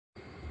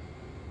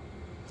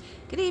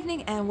Good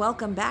evening and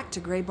welcome back to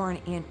Gray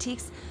Barn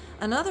Antiques.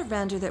 Another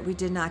vendor that we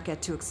did not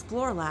get to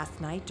explore last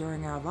night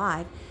during our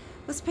live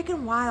was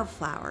Pickin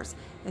Wildflowers,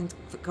 and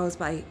it goes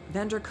by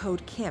vendor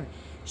code Kim.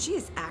 She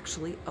is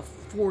actually a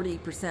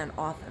 40%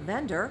 off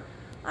vendor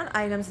on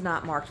items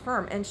not marked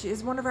firm, and she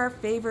is one of our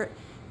favorite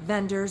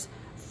vendors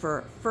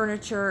for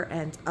furniture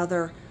and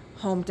other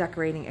home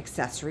decorating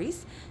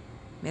accessories,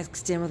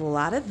 mixed in with a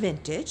lot of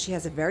vintage. She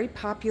has a very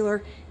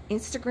popular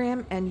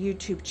Instagram and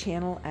YouTube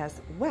channel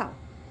as well.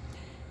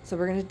 So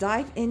we're going to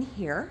dive in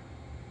here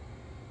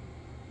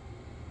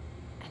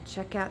and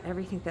check out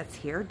everything that's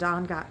here.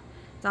 Don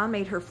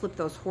made her flip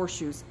those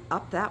horseshoes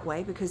up that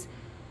way because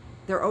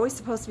they're always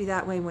supposed to be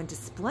that way when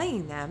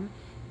displaying them,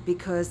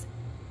 because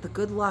the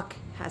good luck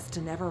has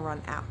to never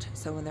run out.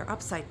 So when they're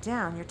upside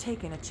down, you're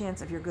taking a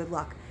chance of your good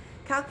luck.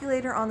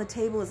 Calculator on the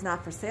table is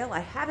not for sale.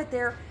 I have it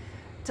there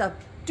to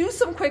do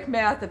some quick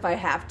math if I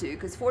have to,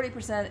 because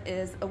 40%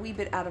 is a wee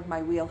bit out of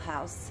my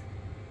wheelhouse.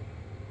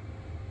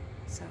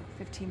 So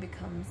 15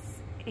 becomes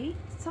 8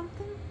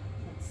 something?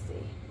 Let's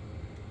see.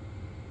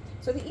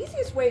 So the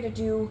easiest way to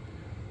do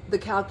the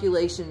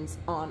calculations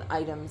on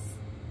items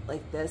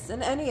like this,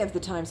 and any of the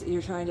times that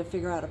you're trying to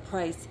figure out a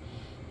price,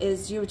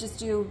 is you would just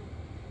do,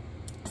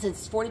 since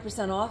it's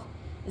 40% off,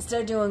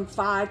 instead of doing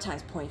 5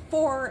 times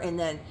 0.4 and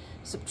then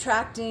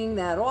subtracting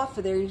that off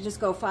of there, you just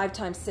go 5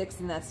 times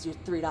 6 and that's your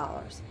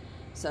 $3.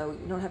 So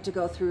you don't have to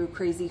go through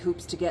crazy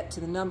hoops to get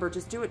to the number,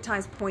 just do it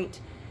times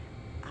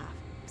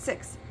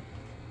 0.6.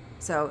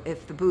 So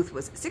if the booth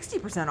was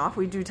 60% off,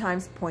 we do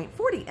times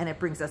 0.40 and it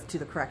brings us to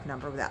the correct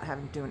number without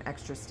having to do an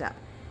extra step.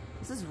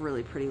 This is a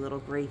really pretty little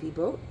gravy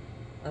boat.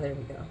 Oh, there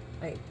we go.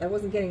 I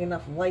wasn't getting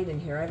enough light in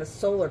here. I have a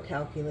solar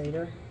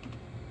calculator,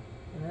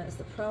 and that is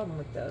the problem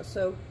with those.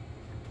 So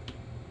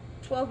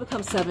 12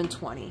 becomes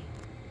 720.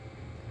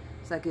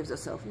 So that gives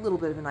us a little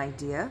bit of an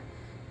idea.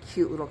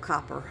 Cute little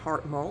copper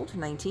heart mold,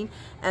 19.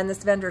 And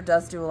this vendor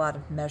does do a lot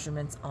of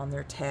measurements on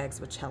their tags,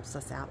 which helps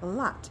us out a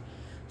lot.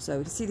 So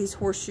you can see these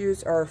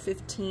horseshoes are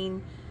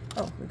 15.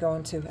 Oh, we're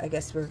going to, I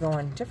guess we're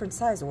going different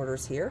size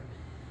orders here.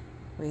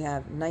 We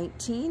have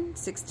 19,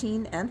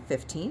 16, and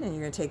 15, and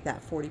you're going to take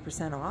that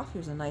 40% off.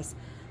 Here's a nice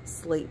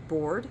slate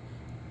board.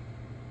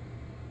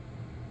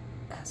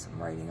 Has some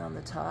writing on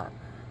the top.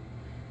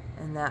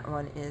 And that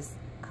one is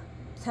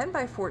 10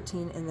 by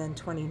 14 and then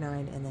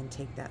 29, and then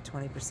take that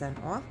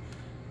 20% off.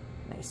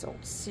 Nice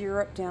old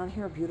syrup down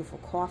here, beautiful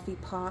coffee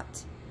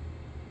pot.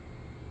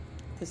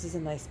 This is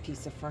a nice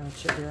piece of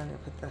furniture here. I'm going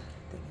to put the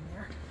thing in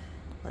there.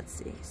 Let's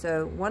see.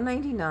 So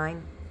 $199,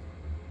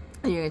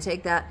 and you're going to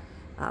take that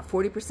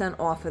 40%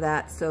 off of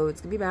that. So it's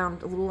going to be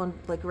around a little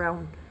like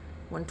around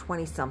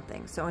 120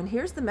 something. So, and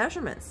here's the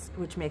measurements,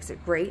 which makes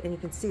it great. And you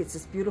can see it's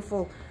this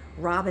beautiful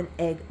robin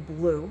egg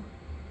blue.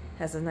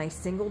 Has a nice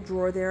single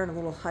drawer there and a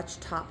little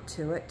hutch top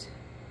to it.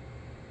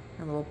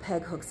 And little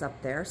peg hooks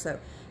up there. So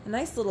a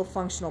nice little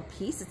functional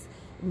piece. It's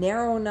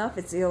narrow enough.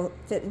 It'll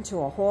fit into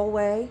a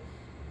hallway.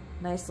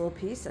 Nice little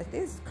piece. I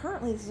think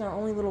currently this is our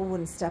only little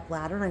wooden step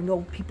ladder, and I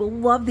know people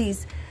love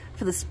these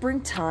for the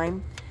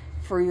springtime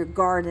for your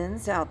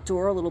gardens,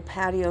 outdoor, a little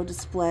patio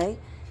display.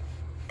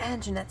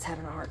 And Jeanette's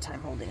having a hard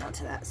time holding on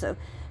to that. So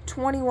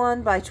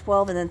 21 by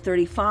 12 and then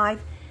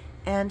 35,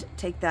 and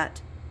take that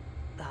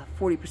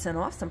 40%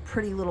 off. Some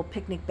pretty little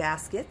picnic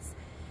baskets.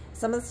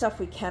 Some of the stuff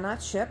we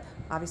cannot ship.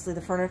 Obviously the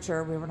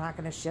furniture we were not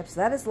going to ship,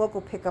 so that is local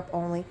pickup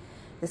only.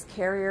 This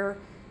carrier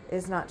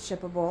is not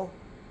shippable.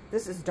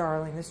 This is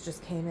darling. This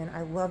just came in.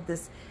 I love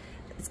this.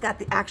 It's got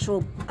the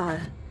actual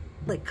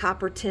like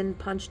copper tin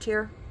punched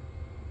here.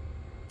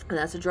 And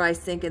that's a dry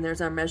sink, and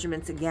there's our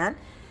measurements again.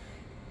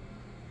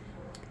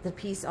 The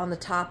piece on the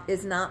top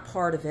is not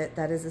part of it.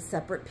 That is a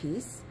separate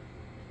piece.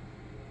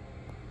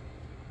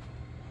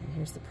 And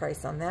here's the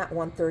price on that,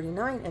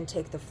 $139, and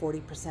take the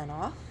 40%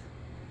 off.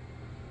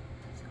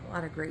 There's a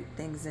lot of great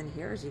things in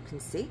here, as you can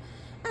see.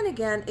 And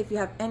again, if you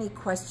have any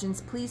questions,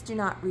 please do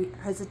not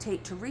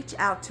hesitate to reach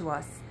out to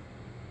us.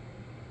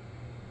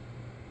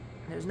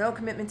 There's no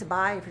commitment to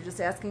buy. If you're just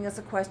asking us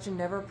a question,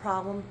 never a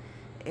problem.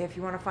 If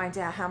you want to find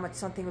out how much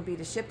something would be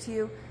to ship to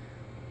you,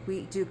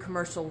 we do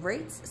commercial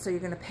rates, so you're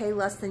going to pay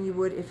less than you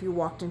would if you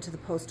walked into the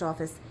post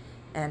office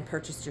and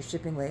purchased your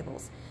shipping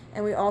labels.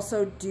 And we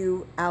also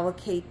do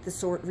allocate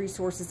the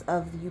resources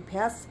of the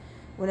UPS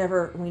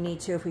whenever we need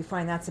to, if we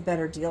find that's a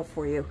better deal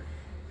for you.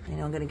 I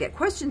know I'm going to get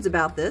questions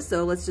about this,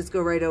 so let's just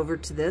go right over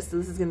to this. So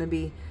this is going to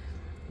be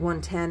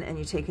 $110, and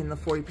you take in the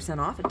 40%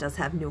 off. It does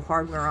have new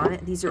hardware on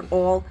it. These are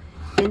all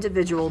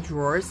individual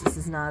drawers. This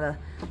is not a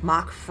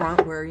mock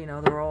front where, you know,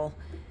 they're all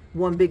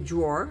one big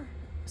drawer.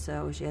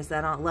 So she has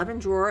that on 11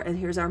 drawer, and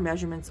here's our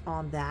measurements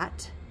on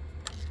that.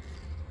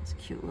 It's a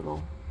cute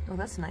little, oh,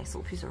 that's a nice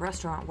little piece of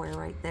restaurant wear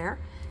right there.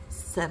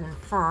 7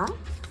 firm.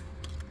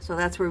 So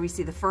that's where we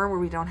see the firm where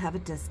we don't have a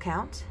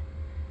discount.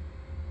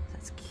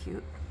 That's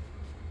cute.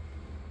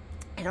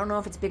 I don't know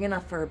if it's big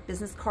enough for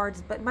business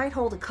cards, but it might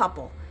hold a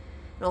couple.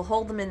 It'll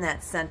hold them in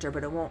that center,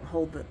 but it won't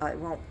hold the, it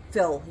won't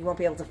fill. You won't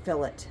be able to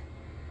fill it.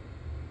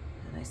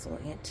 A nice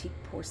little antique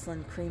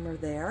porcelain creamer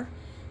there.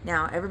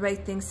 Now, everybody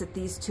thinks that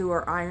these two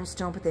are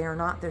ironstone, but they are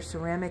not. They're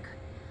ceramic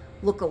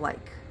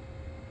look-alike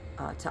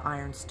to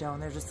ironstone.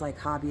 They're just like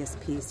hobbyist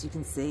piece. You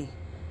can see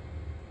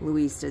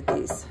Louise did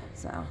these.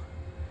 So,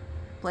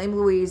 blame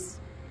Louise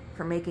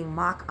for making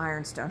mock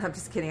ironstone. I'm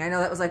just kidding. I know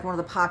that was like one of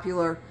the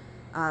popular,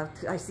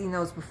 I've seen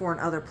those before in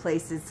other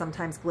places,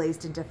 sometimes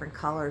glazed in different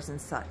colors and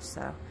such.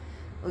 So,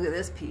 look at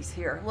this piece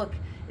here. Look,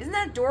 isn't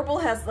that adorable?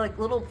 It has like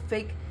little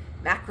fake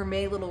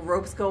macrame little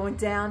ropes going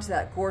down to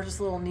that gorgeous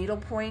little needle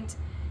point.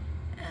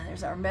 And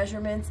there's our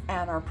measurements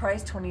and our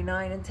price,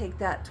 $29, and take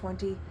that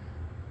 40%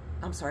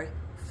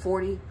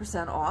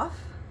 off.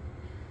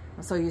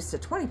 I'm so used to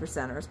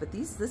 20%ers, but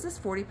this is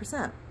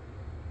 40%.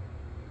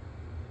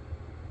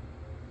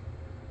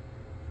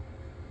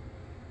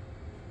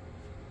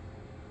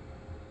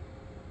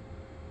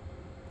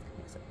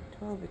 So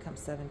 12 becomes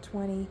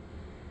 $7.20.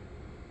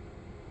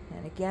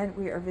 And again,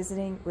 we are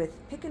visiting with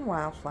Pickin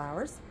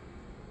Wildflowers.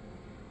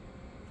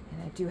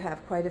 And I do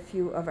have quite a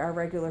few of our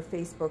regular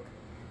Facebook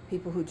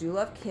people who do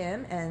love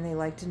Kim, and they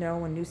like to know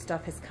when new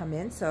stuff has come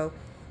in, so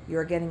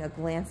you're getting a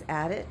glance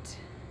at it.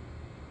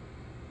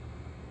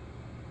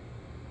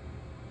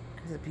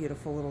 It's a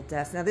beautiful little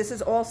desk. Now this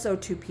is also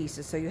two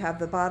pieces, so you have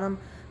the bottom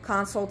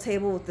console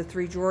table with the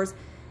 3 drawers,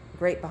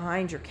 great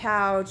behind your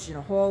couch in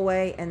a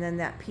hallway, and then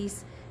that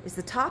piece is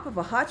the top of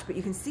a hutch, but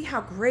you can see how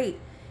great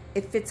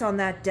it fits on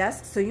that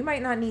desk. So you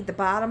might not need the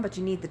bottom, but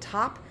you need the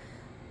top.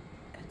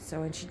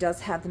 And she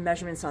does have the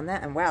measurements on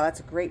that, and wow, that's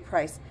a great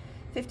price.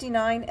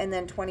 $59 and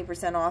then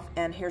 20% off.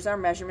 And here's our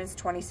measurements: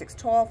 26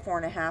 tall,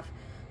 4.5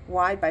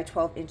 wide by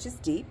 12 inches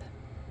deep.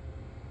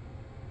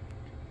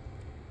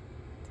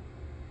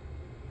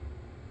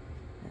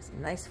 There's a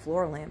nice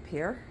floor lamp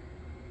here.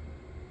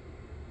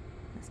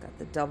 It's got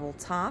the double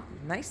top,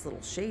 nice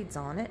little shades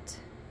on it.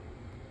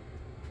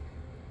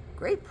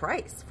 Great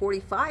price,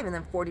 $45 and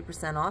then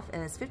 40% off,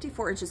 and it's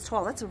 54 inches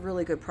tall. That's a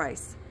really good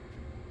price.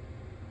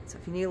 So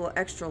if you need a little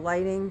extra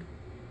lighting,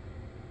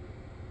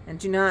 and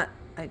do not,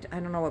 I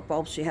don't know what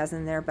bulbs she has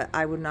in there, but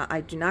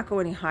I do not go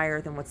any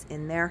higher than what's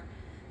in there.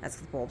 That's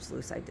the bulb's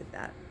loose, I did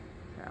that.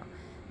 So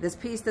this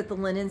piece that the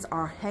linens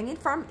are hanging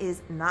from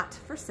is not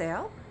for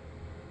sale.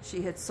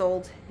 She had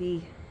sold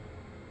the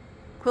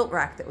quilt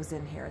rack that was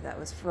in here. That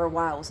was, for a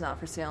while, was not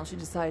for sale, and she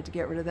decided to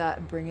get rid of that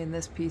and bring in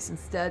this piece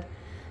instead.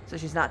 So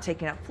she's not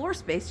taking up floor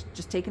space,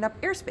 just taking up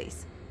air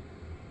space.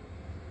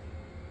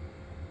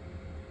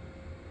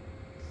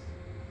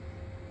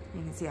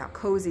 You can see how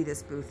cozy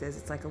this booth is.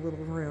 It's like a little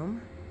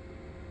room.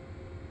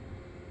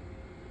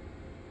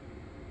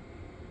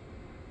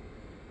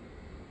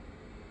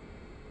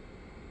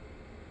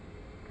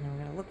 And we're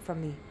going to look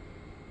from the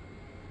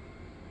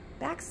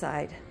back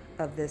side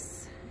of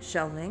this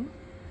shelving,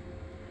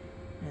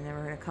 and then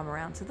we're going to come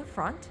around to the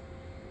front.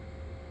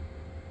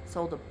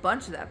 Sold a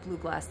bunch of that blue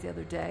glass the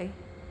other day,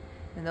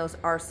 and those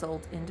are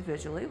sold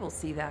individually. We'll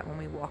see that when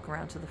we walk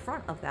around to the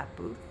front of that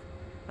booth,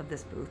 of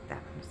this booth, I'm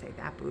going to say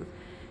that booth.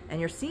 And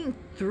you're seeing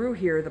through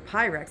here the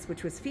Pyrex,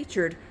 which was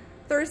featured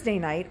Thursday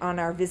night on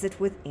our visit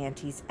with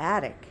Auntie's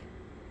Attic.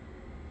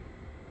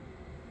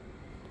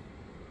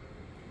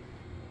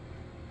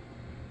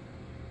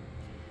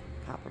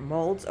 Copper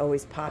molds,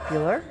 always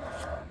popular.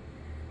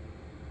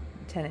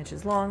 10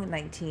 inches long,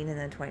 19 and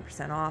then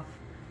 20% off.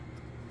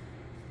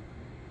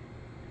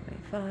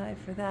 25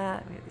 for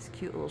that. We have this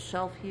cute little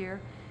shelf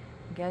here.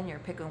 Again, you're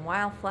Pickin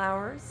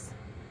Wildflowers.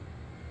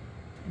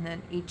 And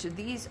then each of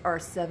these are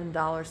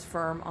 $7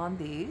 firm on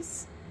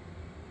these.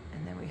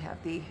 And then we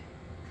have the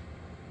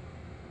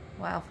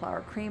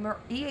Wildflower Creamer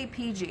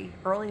EAPG,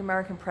 Early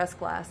American Pressed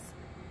Glass,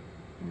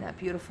 in that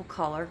beautiful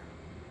color.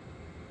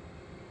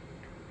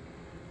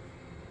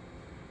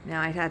 Now,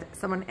 I had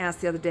someone ask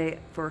the other day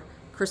for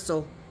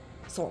crystal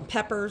salt and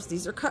peppers.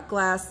 These are cut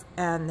glass,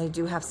 and they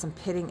do have some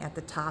pitting at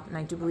the top, and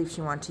I do believe she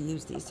wanted to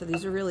use these. So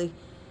these are really,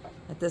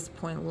 at this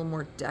point, a little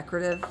more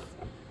decorative,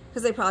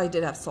 because they probably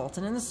did have salt,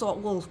 and then the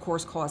salt will, of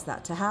course, cause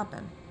that to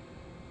happen.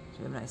 So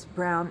we have a nice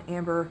brown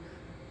amber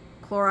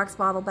Clorox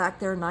bottle back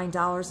there,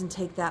 $9, and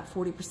take that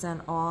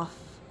 40% off.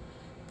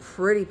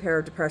 Pretty pair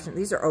of depression.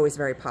 These are always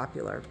very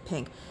popular,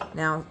 pink.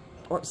 Now,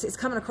 it's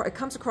coming across, it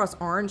comes across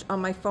orange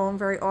on my phone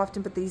very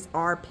often, but these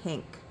are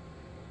pink.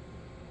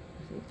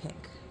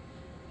 Pink.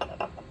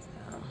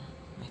 So,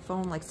 my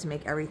phone likes to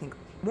make everything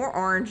more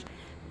orange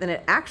than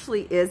it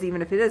actually is,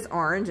 even if it is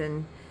orange,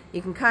 and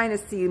you can kind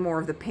of see more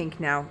of the pink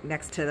now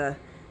next to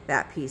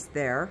that piece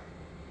there.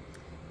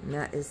 And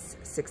that is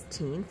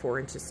 16, 4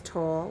 inches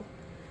tall,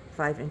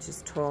 5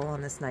 inches tall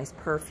on this nice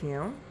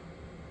perfume.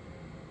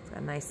 It's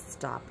got a nice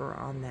stopper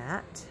on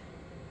that.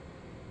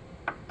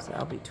 So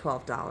that'll be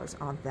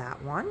 $12 on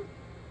that one.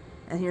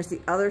 And here's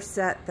the other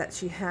set that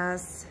she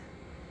has.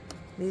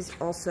 These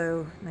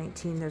also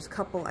 19. There's a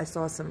couple, I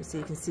saw some, so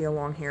you can see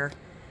along here,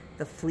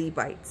 the flea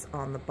bites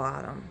on the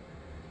bottom.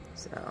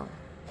 So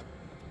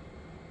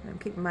I'm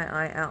keeping my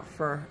eye out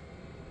for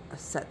a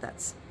set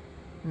that's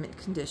mint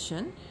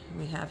condition.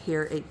 We have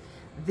here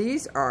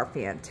these are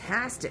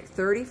fantastic,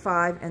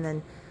 35 and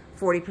then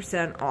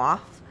 40%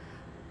 off.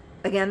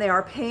 Again, they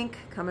are pink,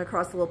 coming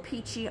across a little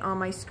peachy on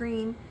my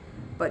screen.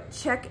 But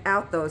check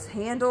out those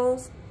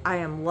handles. I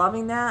am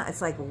loving that.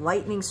 It's like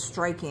lightning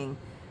striking.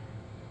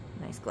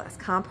 Nice glass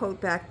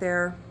compote back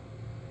there.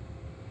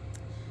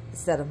 The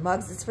set of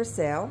mugs is for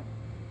sale.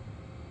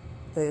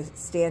 The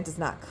stand does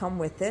not come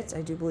with it.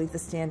 I do believe the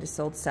stand is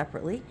sold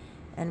separately.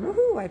 And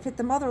woohoo, I've hit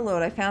the mother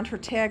load. I found her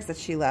tags that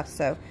she left.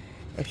 So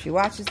if she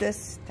watches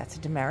this, that's a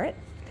demerit.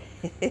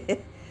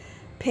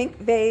 Pink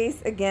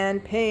vase, again,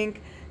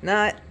 pink,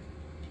 not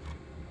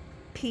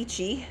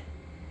peachy.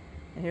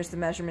 And here's the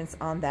measurements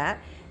on that.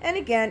 And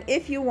again,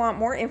 if you want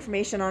more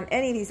information on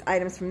any of these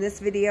items from this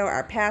video,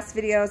 our past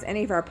videos,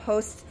 any of our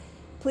posts,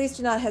 please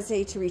do not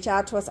hesitate to reach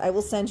out to us. I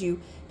will send you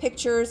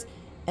pictures,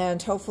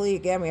 and hopefully,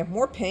 again, we have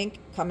more pink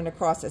coming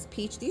across as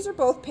peach. These are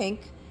both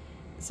pink,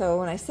 so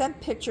when I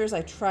send pictures,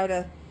 I try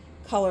to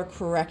color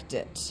correct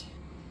it.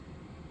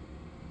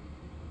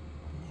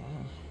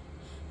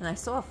 And I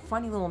saw a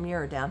funny little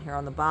mirror down here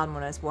on the bottom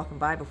when I was walking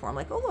by before. I'm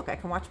like, oh, look, I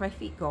can watch my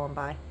feet going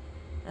by.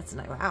 That's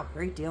nice. Wow,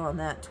 great deal on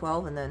that.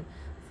 12 and then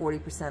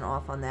 40%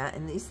 off on that.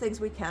 And these things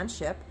we can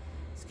ship.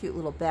 This cute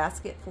little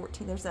basket,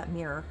 14. There's that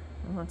mirror.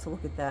 I want to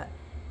look at that.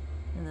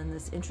 And then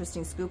this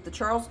interesting scoop. The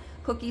Charles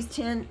Cookies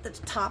tin, the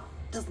top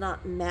does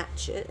not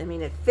match it. I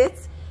mean, it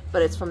fits,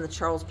 but it's from the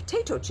Charles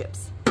potato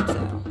chips.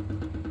 So,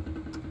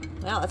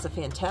 wow, that's a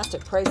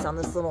fantastic price on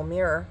this little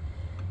mirror.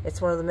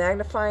 It's one of the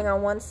magnifying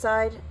on one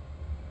side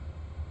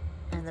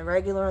and the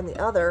regular on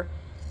the other.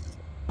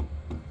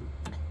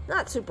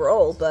 Not super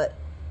old, but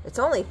it's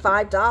only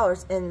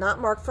 $5 and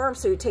not marked firm,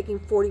 so you're taking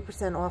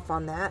 40% off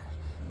on that.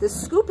 This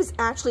scoop is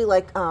actually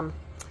like, I want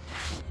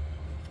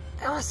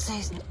to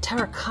say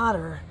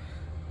terracotta,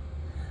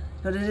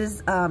 but it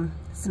is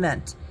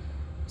cement.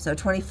 So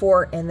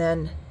 24 and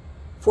then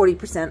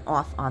 40%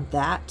 off on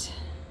that.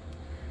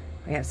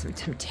 We have some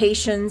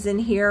Temptations in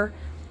here.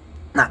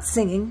 Not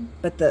singing,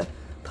 but the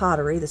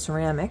pottery, the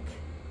ceramic.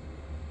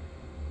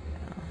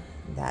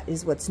 That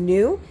is what's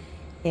new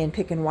in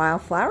Pickin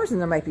Wildflowers, and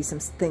there might be some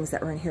things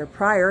that were in here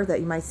prior that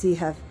you might see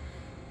have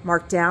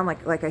marked down.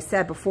 Like I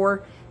said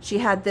before, she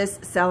had this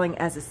selling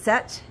as a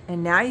set,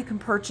 and now you can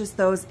purchase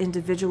those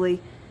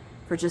individually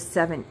for just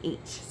 $7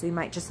 each. So you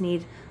might just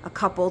need a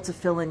couple to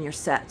fill in your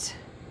set.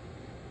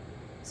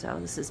 So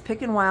this is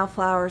Pickin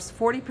Wildflowers,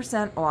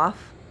 40%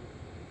 off.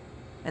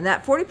 And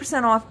that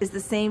 40% off is the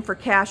same for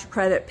cash,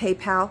 credit,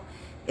 PayPal.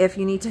 If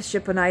you need to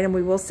ship an item,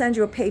 we will send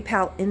you a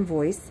PayPal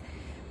invoice,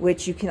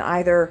 which you can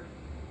either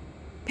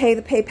pay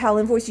the PayPal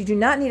invoice. You do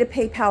not need a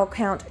PayPal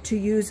account to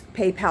use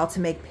PayPal to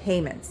make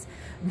payments.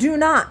 Do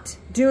not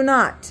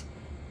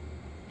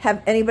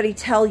have anybody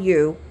tell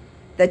you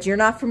that you're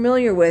not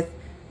familiar with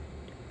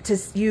to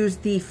use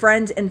the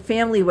friends and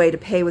family way to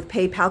pay with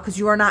PayPal, because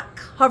you are not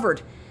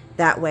covered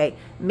that way.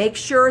 Make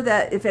sure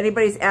that if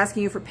anybody's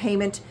asking you for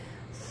payment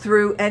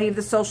through any of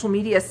the social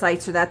media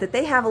sites or that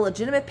they have a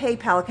legitimate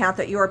PayPal account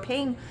that you are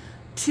paying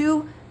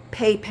to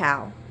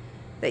PayPal,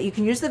 that you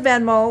can use the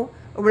Venmo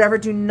or whatever.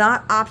 Do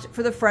not opt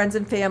for the friends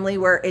and family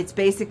where it's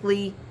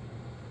basically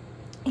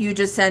you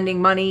just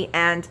sending money.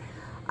 And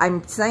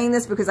I'm saying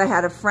this because I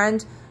had a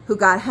friend who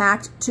got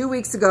hacked 2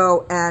 weeks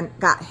ago and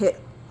got hit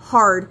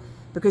hard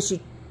because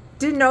she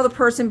didn't know the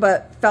person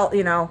but felt,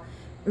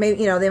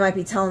 maybe, they might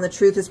be telling the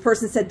truth. This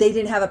person said they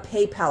didn't have a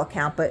PayPal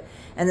account,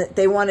 and that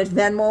they wanted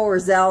Venmo or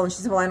Zelle, and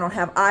she said, well, I don't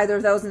have either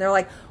of those. And they're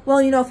like, well,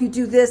 if you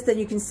do this, then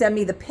you can send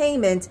me the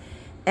payment.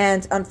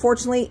 And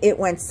unfortunately, it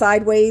went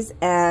sideways,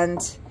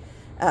 and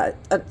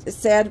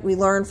sad we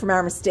learn from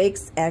our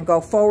mistakes and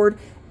go forward.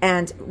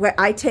 And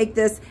I take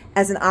this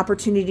as an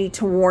opportunity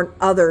to warn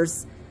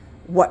others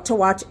what to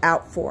watch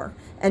out for.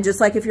 And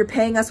just like if you're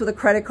paying us with a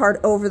credit card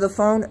over the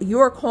phone, you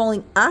are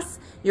calling us,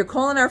 you're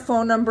calling our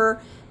phone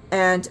number,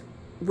 and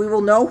we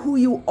will know who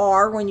you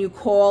are when you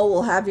call.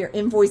 We'll have your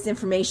invoice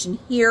information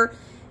here,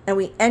 and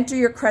we enter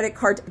your credit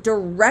card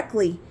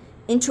directly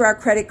into our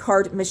credit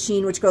card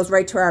machine, which goes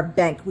right to our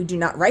bank. We do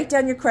not write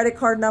down your credit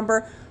card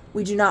number.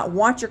 We do not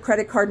want your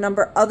credit card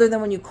number other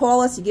than when you call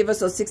us. You give us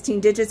those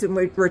 16 digits, and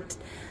we're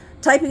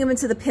typing them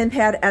into the pin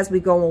pad as we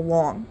go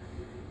along.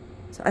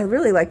 So I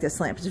really like this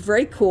lamp. It's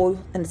very cool,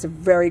 and it's a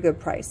very good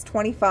price.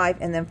 25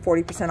 and then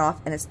 40% off,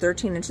 and it's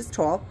 13 inches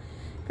tall.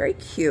 Very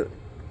cute.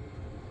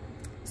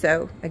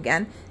 So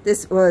again,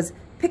 this was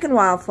Pickin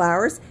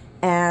Wildflowers,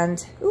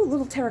 and ooh,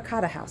 little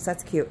terracotta house.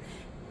 That's cute.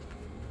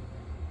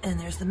 And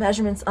there's the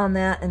measurements on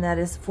that, and that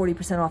is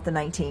 40% off the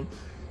 19.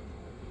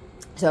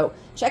 So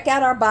check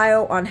out our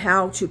bio on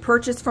how to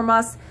purchase from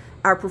us.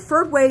 Our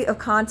preferred way of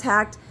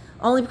contact,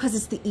 only because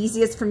it's the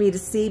easiest for me to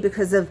see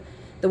because of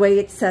the way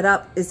it's set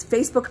up, is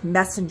Facebook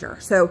Messenger.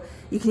 So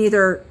you can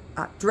either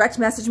direct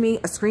message me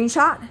a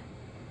screenshot.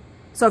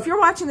 So if you're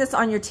watching this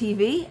on your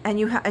TV and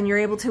you're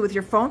able to with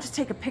your phone, just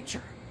take a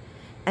picture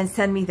and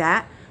send me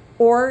that.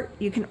 Or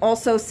you can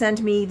also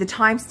send me the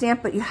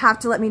timestamp, but you have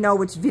to let me know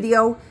which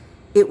video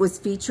it was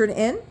featured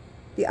in,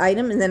 the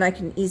item, and then I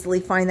can easily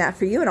find that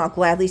for you, and I'll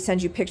gladly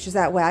send you pictures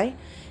that way.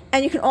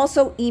 And you can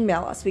also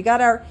email us. We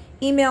got our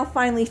email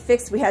finally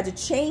fixed. We had to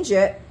change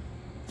it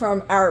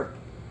from our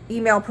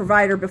email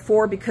provider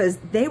before because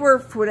they were,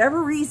 for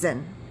whatever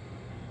reason,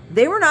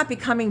 they were not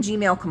becoming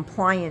Gmail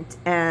compliant,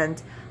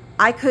 and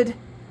I could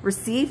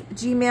receive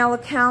Gmail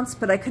accounts,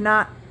 but I could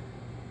not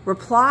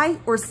reply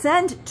or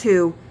send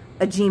to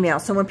a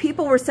Gmail. So when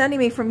people were sending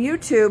me from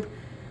YouTube,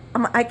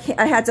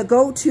 I had to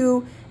go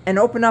to and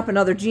open up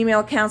another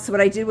Gmail account. So what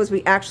I did was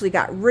we actually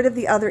got rid of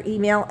the other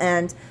email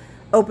and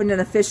opened an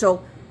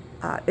official.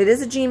 It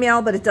is a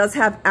Gmail, but it does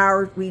have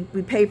we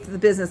pay for the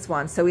business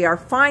one. So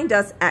find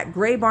us at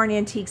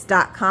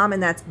graybarnantiques.com,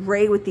 and that's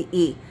gray with the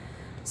E.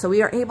 So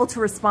we are able to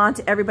respond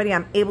to everybody.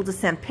 I'm able to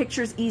send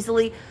pictures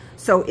easily.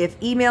 So if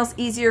email's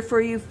easier for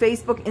you,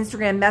 Facebook,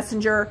 Instagram,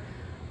 Messenger,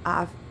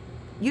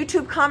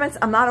 YouTube comments,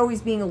 I'm not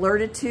always being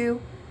alerted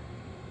to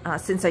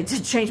since I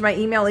did change my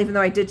email, even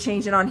though I did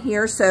change it on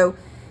here. So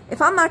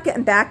if I'm not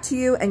getting back to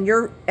you and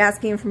you're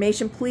asking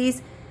information,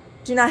 please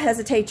do not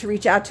hesitate to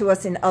reach out to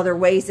us in other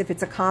ways if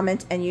it's a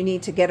comment and you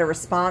need to get a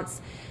response.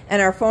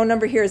 And our phone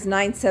number here is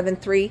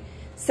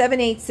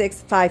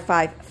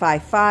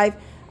 973-786-5555.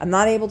 I'm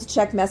not able to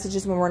check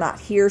messages when we're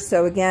not here.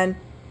 So again,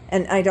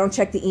 and I don't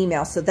check the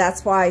email. So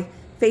that's why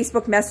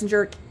Facebook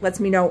Messenger lets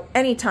me know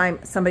anytime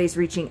somebody's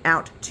reaching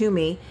out to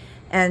me.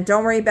 And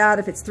don't worry about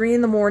if it's 3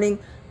 in the morning.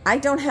 I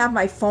don't have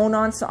my phone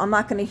on, so I'm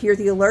not going to hear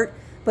the alert.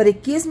 But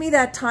it gives me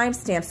that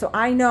timestamp, so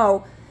I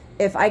know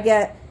if I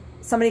get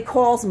somebody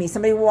calls me,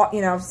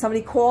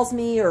 somebody calls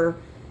me, or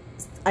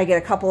I get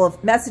a couple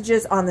of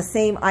messages on the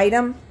same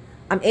item,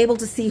 I'm able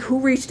to see who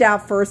reached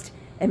out first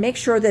and make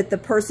sure that the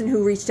person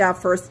who reached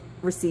out first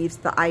receives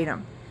the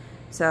item.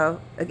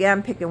 So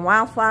again, Pickin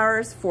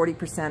Wildflowers,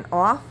 40%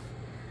 off.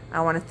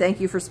 I want to thank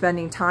you for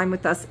spending time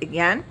with us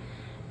again,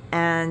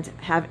 and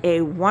have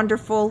a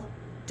wonderful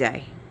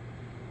day.